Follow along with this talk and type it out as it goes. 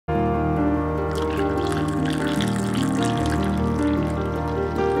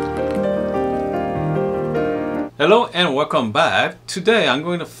Hello and welcome back. Today I'm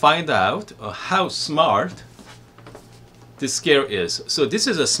going to find out how smart this scale is. So this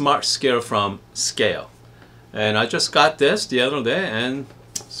is a smart scale from Skale. And I just got this the other day and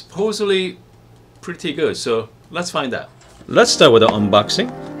supposedly pretty good. So let's find out. Let's start with the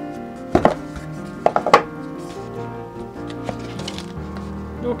unboxing.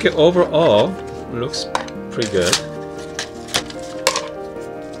 Okay, overall looks pretty good.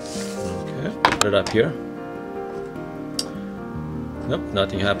 Okay, put it up here. Nope,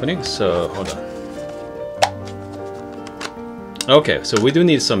 nothing happening, so hold on. Okay, so we do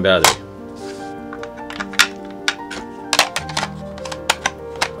need some battery.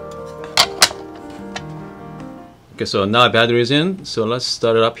 Okay, so now battery is in, so let's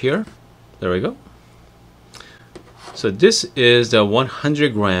start it up here. There we go. So this is the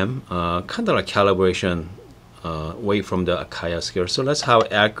 100 gram, kind of like calibration weight from the Akaya scale. So let's how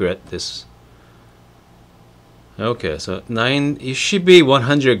accurate this. Okay, so it should be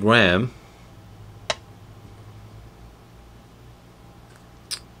 100 gram.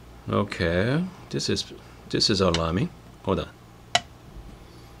 Okay, this is alarming. Hold on.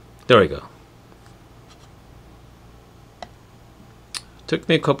 There we go. Took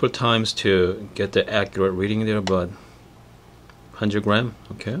me a couple of times to get the accurate reading there, but 100 gram.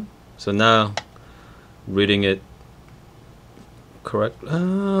 Okay, so now reading it correct.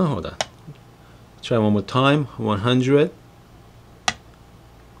 Hold on. Try one more time. 100.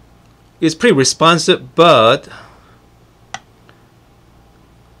 It's pretty responsive, but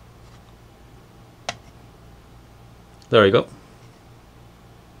there we go.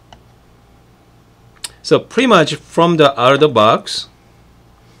 So pretty much from the out of the box,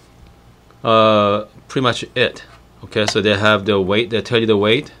 pretty much it. Okay, so they have the weight. They tell you the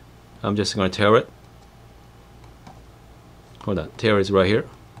weight. I'm just gonna tear it. Hold on, tear is right here.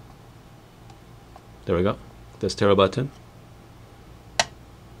 There we go. That's tear button.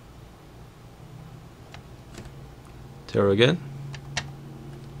 Tear again.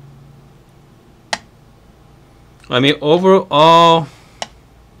 I mean, overall,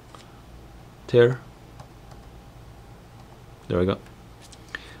 tear. There we go.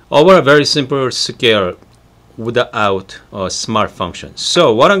 Overall, a very simple scale without a smart function.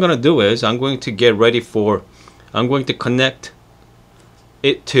 So what I'm going to do is I'm going to get ready for, I'm going to connect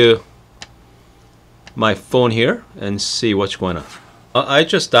it to my phone here and see what's going on. I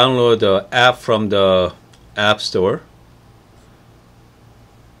just downloaded the app from the App Store.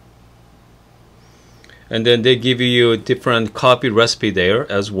 And then they give you different coffee recipe there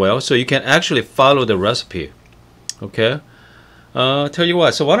as well. So you can actually follow the recipe. Okay. Tell you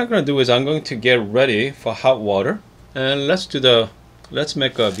what, so what I'm going to do is I'm going to get ready for hot water. And let's make a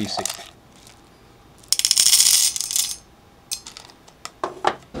V6.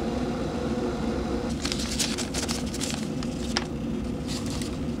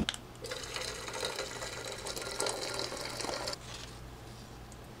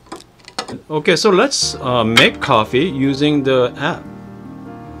 Okay, so let's make coffee using the app.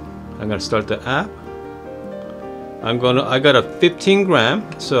 I'm gonna start the app. I got a 15 gram,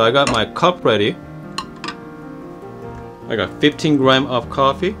 so I got my cup ready. I got 15 gram of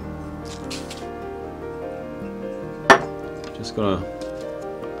coffee. Just gonna,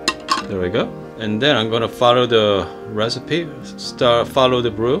 there we go. And then I'm gonna follow the recipe, follow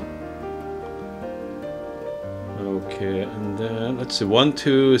the brew. Okay, and then let's see,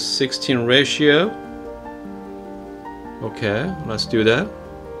 1:16 ratio. Okay, let's do that.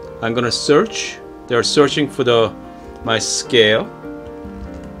 I'm gonna search. They're searching for my scale.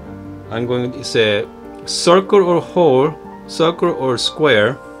 I'm going to say circle or hole, circle or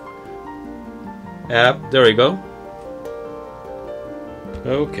square. App, there we go.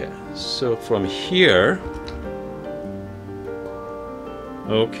 Okay, so from here.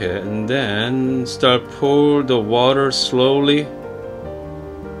 Okay, and then start pour the water slowly.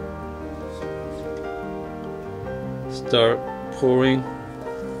 Start pouring.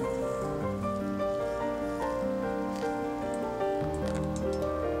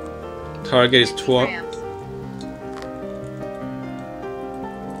 Target is 12.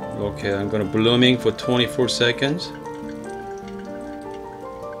 Okay, I'm gonna blooming for 24 seconds.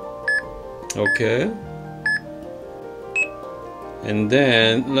 Okay. And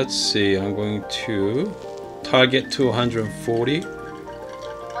then let's see, I'm going to target 240.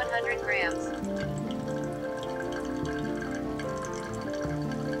 100 grams.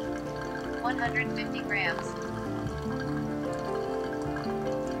 150 grams.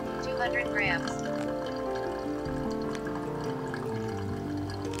 200 grams.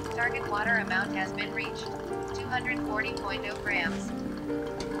 Target water amount has been reached. 240.0 grams.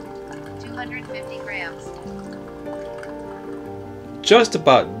 250 grams. just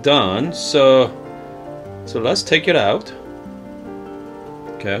about done. So let's take it out,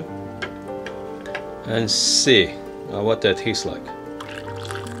 okay, and see what that tastes like.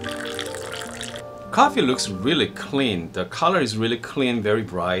 Coffee looks really clean. The color is really clean, very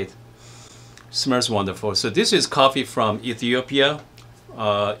bright. Smells wonderful. So this is coffee from Ethiopia.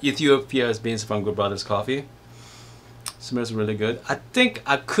 Ethiopia is beans from Good Brothers Coffee. Smells really good. I think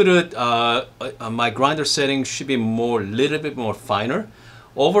I could my grinder setting should be little bit more finer.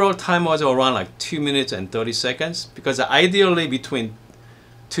 Overall time was around like 2 minutes and 30 seconds, because ideally between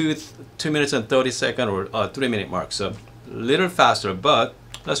 2 minutes and 30 second or 3-minute mark. So a little faster, but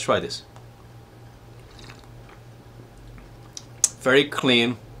let's try this. Very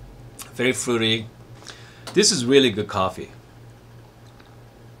clean, very fruity. This is really good coffee.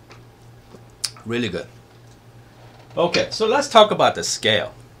 Really good. Okay, so let's talk about the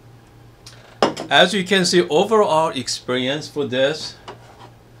scale. As you can see, overall experience for this.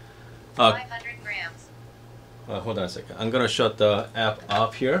 500 grams. Hold on a second. I'm gonna shut the app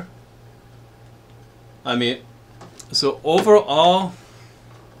off here. So overall,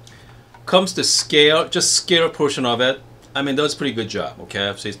 comes the scale, just scale portion of it. That's a pretty good job.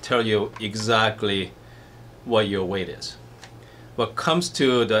 Okay, so it tells you exactly what your weight is. What comes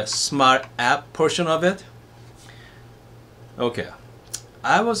to the smart app portion of it, okay,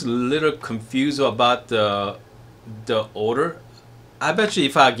 I was a little confused about the order. I bet you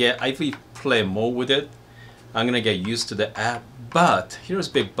if we play more with it, I'm gonna get used to the app. But here's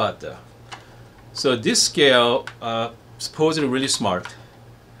a big but though. So this scale supposedly really smart.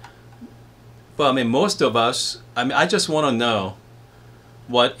 But most of us, I just want to know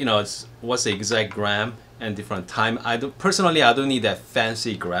what what's the exact gram and different time. Personally, I don't need that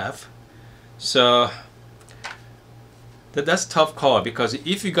fancy graph. So that's a tough call, because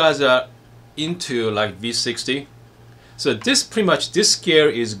if you guys are into like V60, so this scale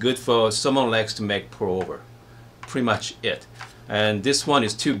is good for someone who likes to make pour over. Pretty much it. And this one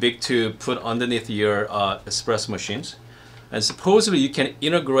is too big to put underneath your espresso machines. And supposedly you can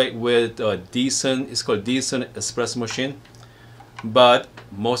integrate with a decent, it's called decent espresso machine, but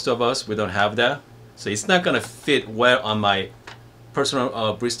most of us, we don't have that. So it's not gonna fit well on my personal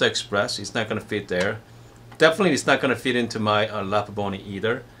Barista Express. It's not gonna fit there. Definitely it's not gonna fit into my Lapaboni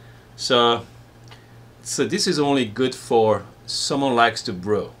either. So this is only good for someone who likes to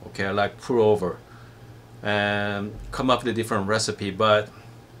brew, okay, like pour over and come up with a different recipe. But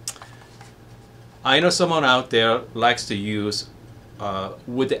I know someone out there likes to use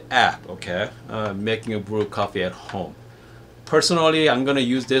with the app, okay, making a brew coffee at home. Personally, I'm gonna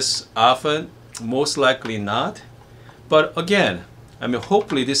use this often, most likely not. But again,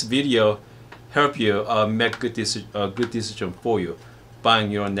 hopefully this video help you make good decision for you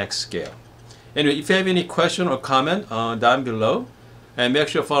buying your next scale. Anyway, if you have any question or comment down below, and make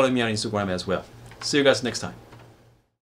sure to follow me on Instagram as well. See you guys next time.